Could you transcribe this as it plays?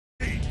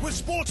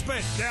with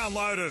Sportsbet.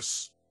 Download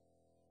us.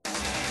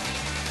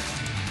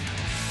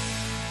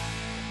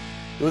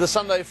 With the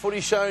Sunday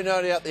Footy Show,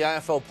 no doubt the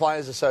AFL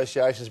Players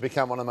Association has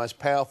become one of the most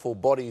powerful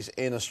bodies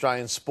in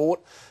Australian sport,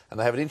 and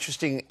they have an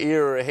interesting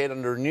era ahead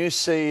under a new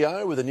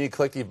CEO with a new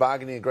collective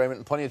bargaining agreement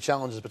and plenty of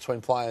challenges between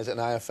players and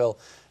AFL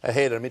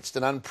ahead amidst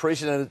an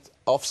unprecedented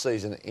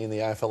off-season in the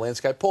AFL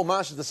landscape. Paul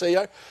Marsh is the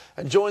CEO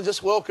and joins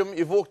us. Welcome.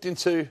 You've walked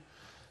into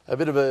a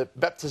bit of a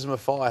baptism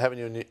of fire, haven't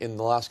you, in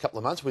the last couple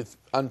of months with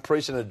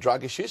unprecedented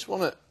drug issues. I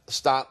want to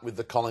start with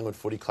the Collingwood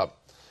Footy Club.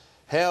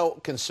 How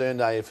concerned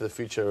are you for the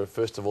future,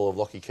 first of all, of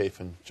Lockie Keefe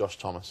and Josh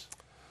Thomas?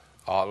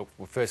 Oh, look,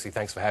 well, firstly,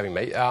 thanks for having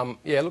me.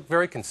 Yeah, look,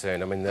 very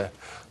concerned. I mean,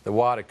 the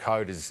wider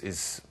code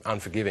is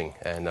unforgiving,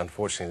 and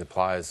unfortunately the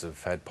players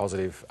have had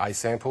positive A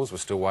samples. We're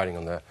still waiting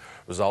on the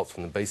results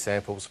from the B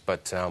samples,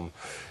 but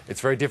it's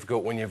very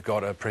difficult when you've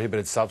got a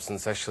prohibited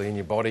substance actually in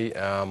your body,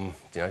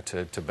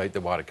 to beat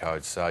the wider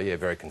code. So, yeah,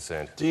 very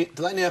concerned. Do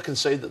they now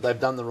concede that they've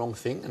done the wrong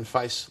thing and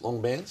face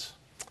long bans?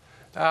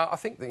 I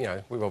think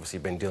that, we've obviously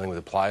been dealing with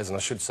the players, and I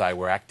should say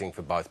we're acting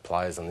for both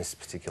players on this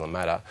particular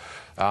matter.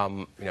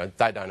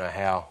 They don't know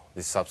how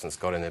this substance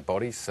got in their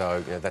bodies,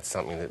 so that's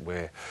something that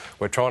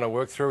we're trying to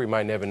work through. We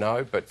may never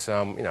know, but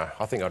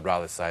I think I'd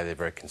rather say they're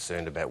very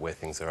concerned about where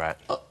things are at.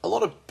 A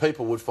lot of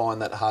people would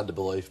find that hard to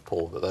believe,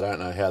 Paul, that they don't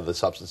know how the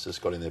substances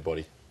got in their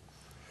body.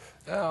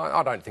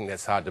 I don't think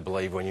that's hard to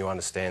believe when you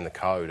understand the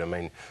code. I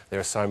mean,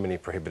 there are so many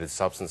prohibited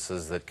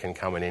substances that can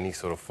come in any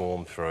sort of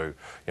form through,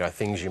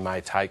 things you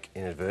may take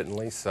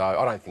inadvertently. So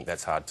I don't think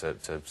that's hard to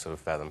sort of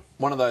fathom.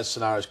 One of those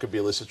scenarios could be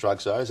illicit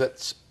drugs, though. Is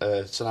that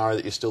a scenario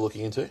that you're still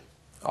looking into?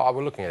 Oh,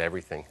 we're looking at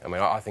everything. I mean,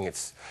 I think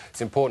it's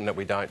important that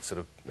we don't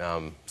sort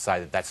of say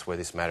that that's where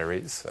this matter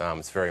is.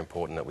 It's very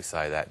important that we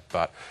say that.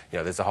 But,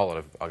 there's a whole lot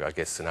of, I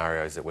guess,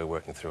 scenarios that we're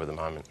working through at the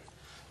moment.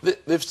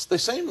 They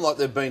seem like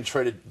they've been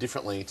treated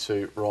differently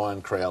to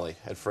Ryan Crowley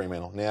at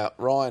Fremantle. Now,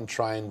 Ryan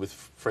trained with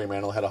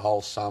Fremantle, had a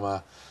whole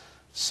summer,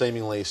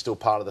 seemingly still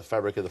part of the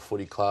fabric of the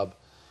footy club,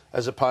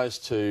 as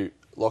opposed to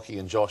Lockie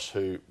and Josh,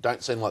 who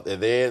don't seem like they're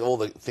there. All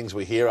the things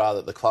we hear are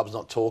that the club's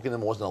not talking to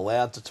them, wasn't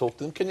allowed to talk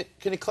to them. Can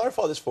you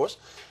clarify this for us?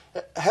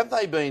 Have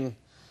they been...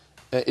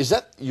 is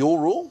that your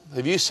rule?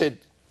 Have you said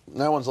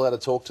no one's allowed to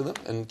talk to them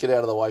and get out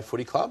of the way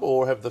footy club,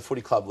 or have the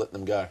footy club let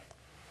them go?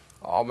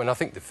 I mean, I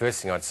think the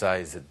first thing I'd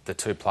say is that the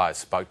two players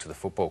spoke to the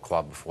football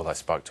club before they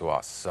spoke to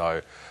us.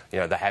 So, they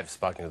have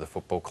spoken to the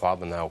football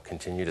club and they'll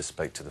continue to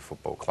speak to the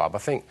football club. I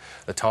think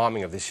the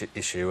timing of this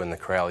issue and the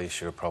Crowley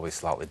issue are probably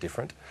slightly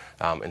different,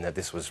 in that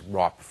this was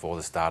right before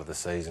the start of the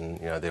season.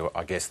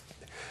 I guess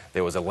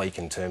there was a leak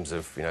in terms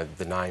of,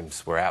 the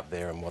names were out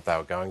there and what they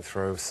were going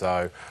through.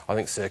 So I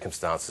think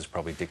circumstances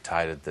probably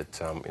dictated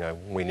that,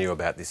 we knew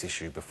about this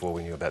issue before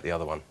we knew about the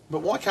other one.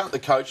 But why can't the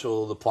coach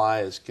or the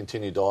players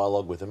continue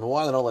dialogue with them? And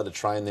why are they not allowed to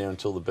train there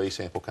until the B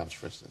sample comes,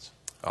 for instance?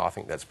 I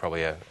think that's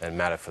probably a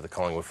matter for the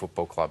Collingwood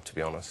Football Club, to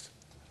be honest.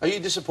 Are you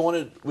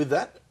disappointed with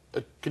that?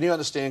 Can you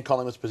understand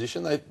Collingwood's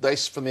position? They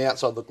from the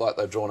outside, look like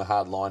they've drawn a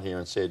hard line here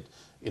and said,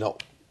 you're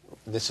not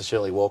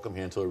necessarily welcome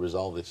here until we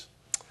resolve this.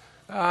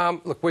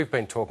 Look, we've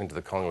been talking to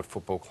the Collingwood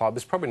Football Club.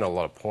 There's probably not a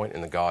lot of point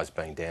in the guys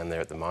being down there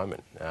at the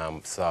moment.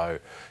 So,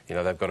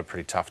 they've got a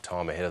pretty tough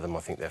time ahead of them. I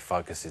think their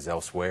focus is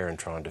elsewhere and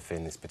trying to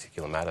defend this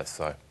particular matter.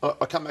 So,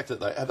 I come back to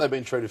that. Have they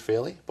been treated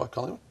fairly by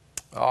Collingwood?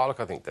 Oh, look,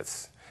 I think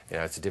that's,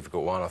 it's a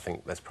difficult one. I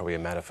think that's probably a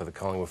matter for the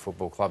Collingwood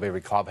Football Club.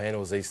 Every club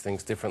handles these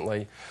things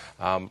differently.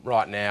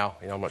 Right now,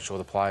 I'm not sure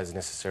the players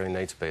necessarily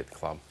need to be at the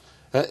club.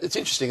 It's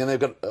interesting, and they've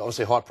got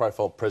obviously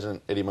high-profile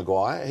President Eddie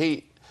Maguire.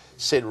 He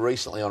said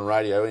recently on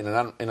radio in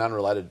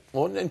unrelated,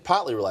 or in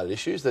partly related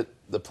issues, that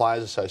the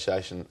Players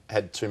Association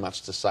had too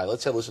much to say.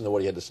 Let's have a listen to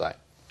what he had to say.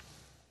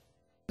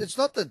 It's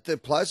not the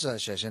Players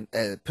Association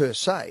per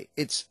se,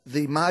 it's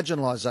the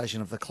marginalisation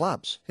of the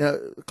clubs.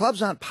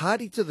 Clubs aren't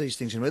party to these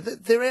things anymore.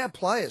 They're our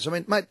players. I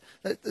mean, mate,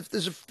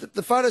 there's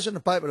the photos in the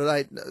paper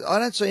today, I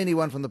don't see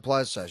anyone from the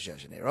Players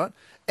Association here, right?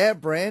 Our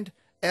brand,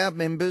 our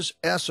members,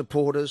 our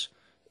supporters,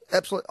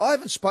 absolutely. I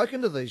haven't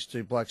spoken to these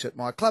two blokes at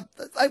my club.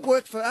 They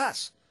work for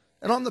us.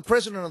 And I'm the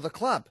president of the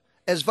club,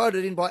 as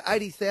voted in by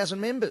 80,000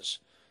 members.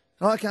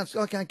 And I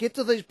can't get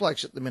to these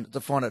blokes at the minute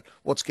to find out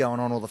what's going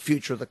on, or the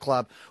future of the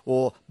club,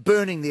 or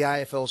burning the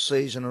AFL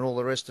season and all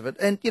the rest of it.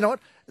 And you know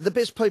what? The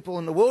best people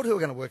in the world who are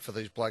going to work for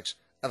these blokes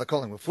are the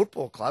Collingwood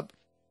Football Club.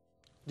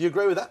 Do you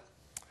agree with that?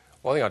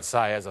 Well, I think I'd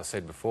say, as I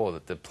said before,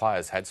 that the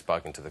players had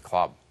spoken to the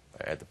club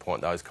at the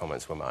point those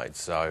comments were made.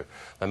 So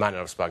they may not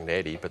have spoken to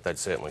Eddie, but they'd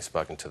certainly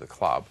spoken to the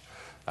club.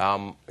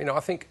 I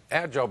think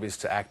our job is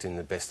to act in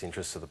the best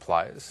interests of the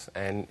players,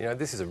 and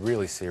this is a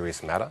really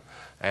serious matter,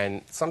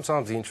 and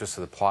sometimes the interests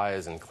of the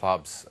players and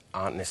clubs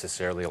aren't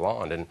necessarily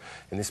aligned, and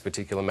in this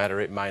particular matter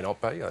it may not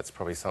be. That's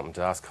probably something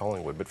to ask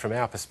Collingwood, but from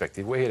our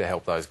perspective we're here to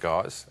help those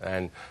guys,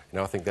 and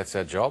I think that's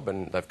our job,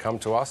 and they've come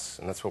to us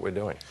and that's what we're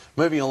doing.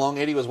 Moving along,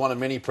 Eddie was one of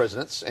many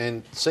presidents,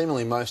 and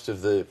seemingly most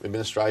of the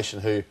administration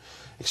who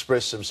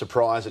expressed some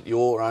surprise at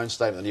your own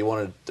statement that you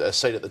wanted a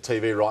seat at the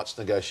TV rights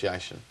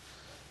negotiation,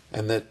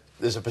 and that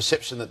there's a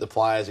perception that the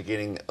players are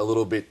getting a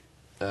little bit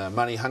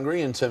money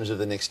hungry in terms of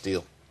the next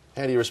deal.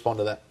 How do you respond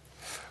to that?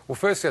 Well,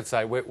 firstly, I'd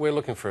say we're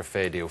looking for a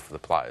fair deal for the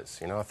players.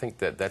 You know, I think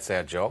that's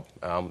our job.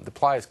 The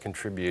players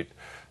contribute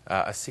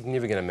a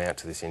significant amount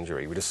to this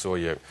injury. We just saw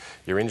your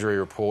injury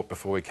report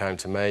before we came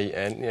to me,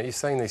 and you know, you're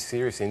seeing these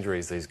serious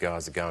injuries these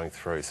guys are going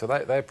through. So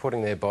they're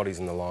putting their bodies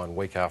in the line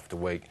week after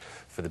week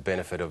for the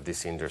benefit of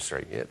this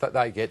industry. Yeah,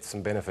 they get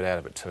some benefit out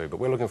of it too, but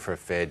we're looking for a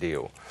fair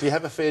deal. Do you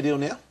have a fair deal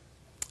now?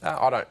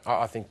 I don't.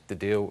 I think the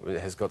deal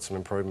has got some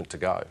improvement to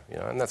go, you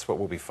know, and that's what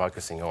we'll be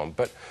focusing on.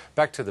 But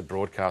back to the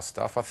broadcast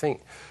stuff, I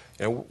think,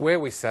 you know, where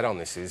we sat on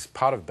this is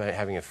part of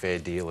having a fair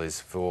deal is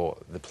for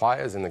the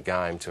players in the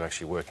game to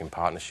actually work in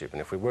partnership.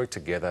 And if we work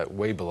together,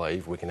 we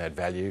believe we can add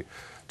value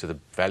to the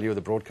value of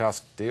the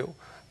broadcast deal,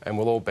 and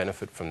we'll all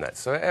benefit from that.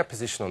 So our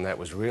position on that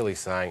was really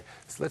saying,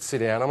 let's sit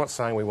down. I'm not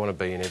saying we want to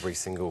be in every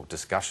single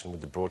discussion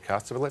with the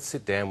broadcaster, but let's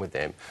sit down with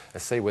them and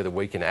see whether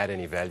we can add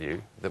any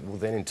value that will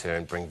then in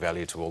turn bring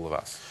value to all of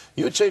us.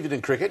 You achieved it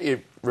in cricket.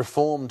 You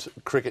reformed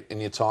cricket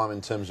in your time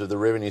in terms of the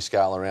revenue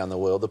scale around the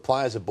world. The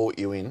players have brought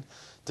you in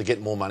to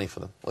get more money for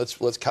them. Let's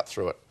cut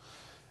through it.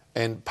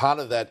 And part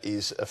of that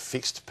is a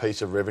fixed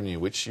piece of revenue,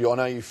 which I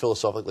know you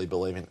philosophically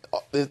believe in.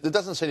 There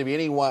doesn't seem to be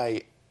any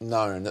way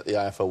known that the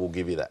AFL will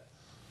give you that.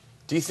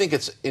 Do you think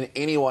it's in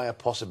any way a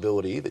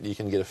possibility that you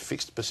can get a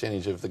fixed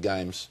percentage of the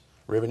game's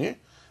revenue?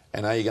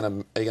 And are you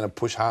going to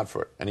push hard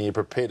for it? And are you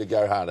prepared to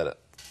go hard at it?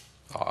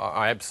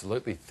 I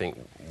absolutely think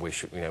we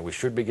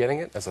should be getting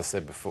it. As I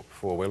said before,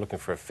 we're looking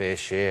for a fair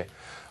share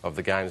of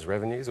the game's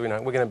revenues. We're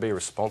going to be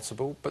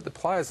responsible, but the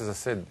players, as I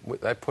said,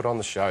 they put on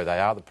the show. They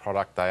are the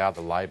product, they are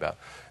the labour,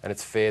 and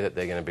it's fair that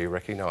they're going to be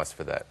recognised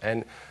for that.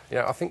 And you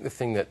know, I think the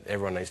thing that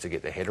everyone needs to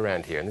get their head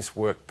around here, and this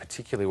worked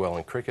particularly well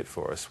in cricket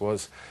for us,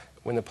 was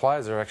when the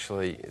players are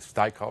actually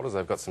stakeholders,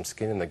 they've got some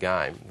skin in the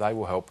game, they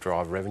will help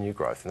drive revenue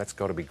growth, and that's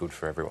got to be good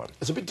for everyone.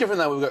 It's a bit different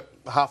though. We've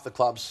got half the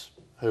clubs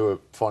who are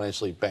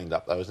financially banged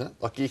up though, isn't it?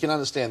 Like, you can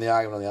understand the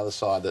argument on the other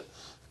side that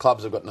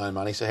clubs have got no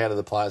money, so how do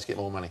the players get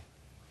more money?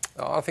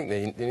 I think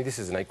this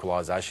is an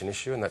equalisation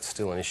issue, and that's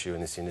still an issue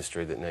in this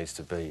industry that needs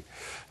to be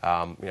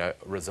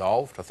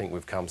resolved. I think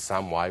we've come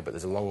some way, but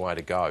there's a long way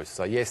to go.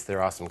 So yes,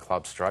 there are some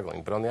clubs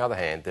struggling, but on the other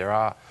hand, there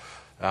are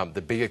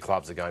the bigger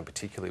clubs are going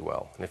particularly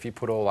well. And if you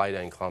put all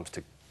 18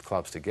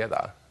 clubs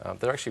together,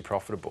 they're actually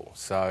profitable.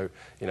 So,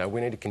 you know, we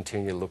need to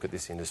continue to look at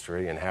this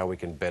industry and how we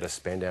can better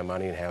spend our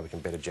money and how we can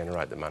better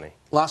generate the money.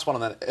 Last one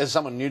on that. As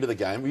someone new to the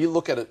game, you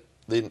look at it,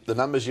 the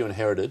numbers you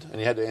inherited, and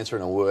you had to answer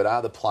in a word,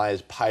 are the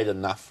players paid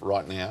enough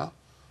right now?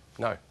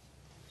 No.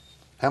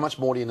 How much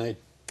more do you need?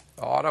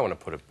 Oh, I don't want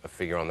to put a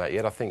figure on that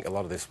yet. I think a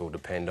lot of this will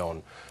depend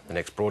on the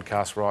next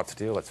broadcast rights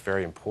deal. That's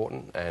very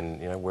important,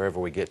 and you know, wherever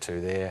we get to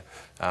there,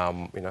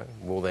 you know,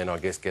 we'll then, I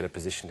guess, get a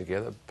position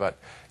together. But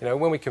you know,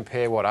 when we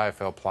compare what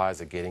AFL players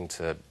are getting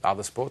to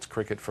other sports,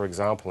 cricket, for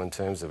example, in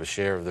terms of a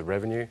share of the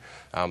revenue,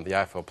 the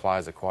AFL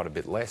players are quite a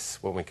bit less.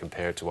 When we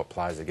compare it to what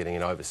players are getting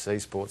in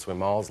overseas sports, we're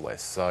miles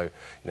less. So, you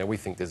know, we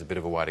think there's a bit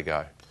of a way to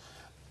go.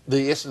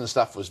 The Essendon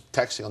stuff was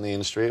taxing on the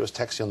industry. It was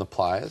taxing on the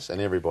players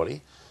and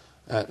everybody.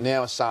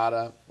 Now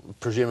ASADA,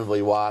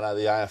 presumably WADA,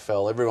 the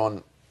AFL,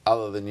 everyone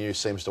other than you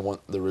seems to want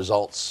the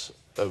results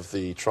of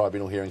the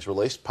tribunal hearings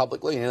released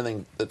publicly, and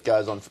anything that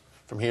goes on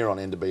from here on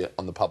in to be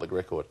on the public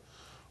record.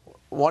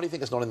 Why do you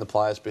think it's not in the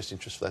players' best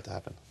interest for that to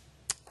happen?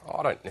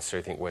 I don't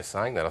necessarily think we're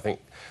saying that. I think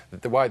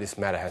that the way this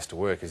matter has to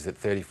work is that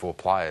 34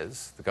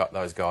 players,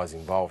 those guys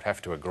involved,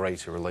 have to agree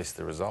to release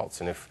the results,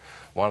 and if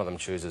one of them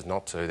chooses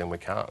not to, then we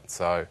can't.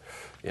 So,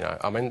 you know,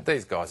 I mean,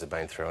 these guys have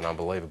been through an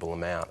unbelievable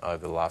amount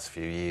over the last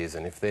few years,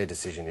 and if their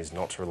decision is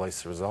not to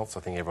release the results,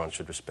 I think everyone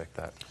should respect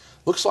that.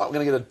 Looks like we're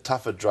going to get a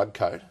tougher drug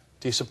code.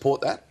 Do you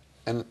support that?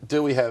 And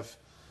do we have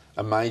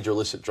a major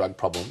illicit drug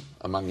problem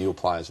among your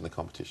players in the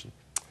competition?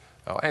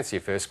 I'll answer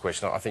your first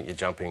question. I think you're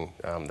jumping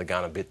the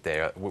gun a bit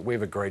there.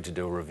 We've agreed to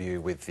do a review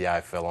with the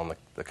AFL on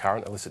the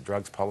current illicit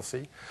drugs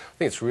policy. I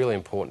think it's really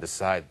important to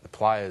say the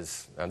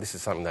players, this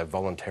is something they've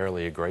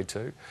voluntarily agreed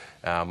to.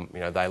 You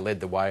know, they led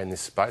the way in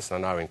this space,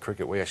 and I know in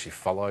cricket we actually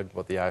followed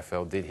what the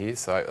AFL did here,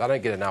 so they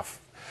don't get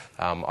enough.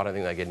 I don't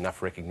think they get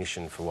enough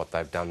recognition for what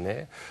they've done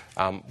there.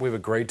 We've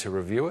agreed to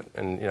review it,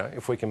 and you know,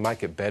 if we can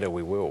make it better,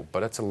 we will.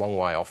 But it's a long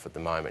way off at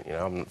the moment. You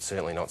know, I'm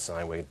certainly not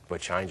saying we're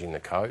changing the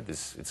code.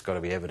 It's got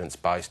to be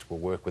evidence-based. We'll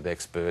work with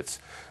experts.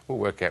 We'll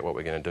work out what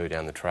we're going to do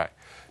down the track.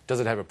 Does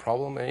it have a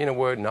problem? In a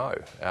word, no.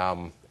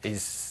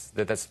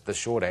 That's the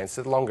short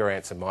answer. The longer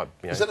answer might.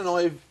 You know, is that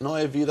a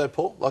naive view, though,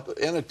 Paul? Like,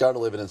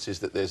 anecdotal evidence is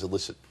that there's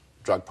illicit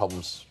drug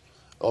problems,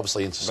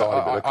 obviously in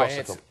society, but across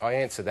the country. I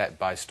answer that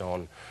based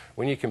on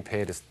when you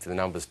compare to the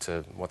numbers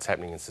to what's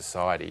happening in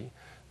society,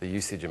 the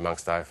usage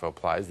amongst AFL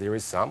players, there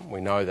is some.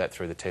 We know that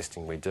through the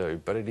testing we do,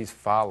 but it is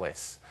far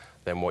less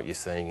than what you're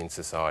seeing in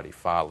society,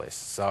 far less.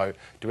 So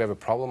do we have a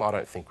problem? I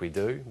don't think we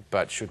do,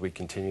 but should we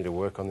continue to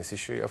work on this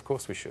issue? Of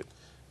course we should.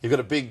 You've got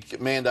a big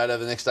mandate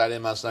over the next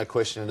 18 months, no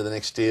question, into the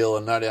next deal,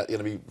 and no doubt you're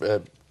going to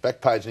be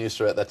back page news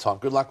throughout that time.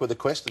 Good luck with the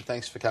quest, and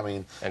thanks for coming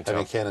in and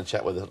having a candid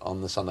chat with us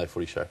on the Sunday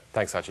Footy Show.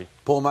 Thanks, Hutchie.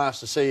 Paul Marsh,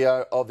 the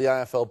CEO of the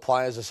AFL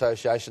Players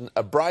Association.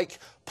 A break,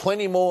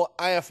 plenty more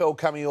AFL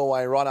coming your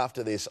way right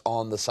after this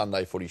on the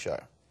Sunday Footy Show.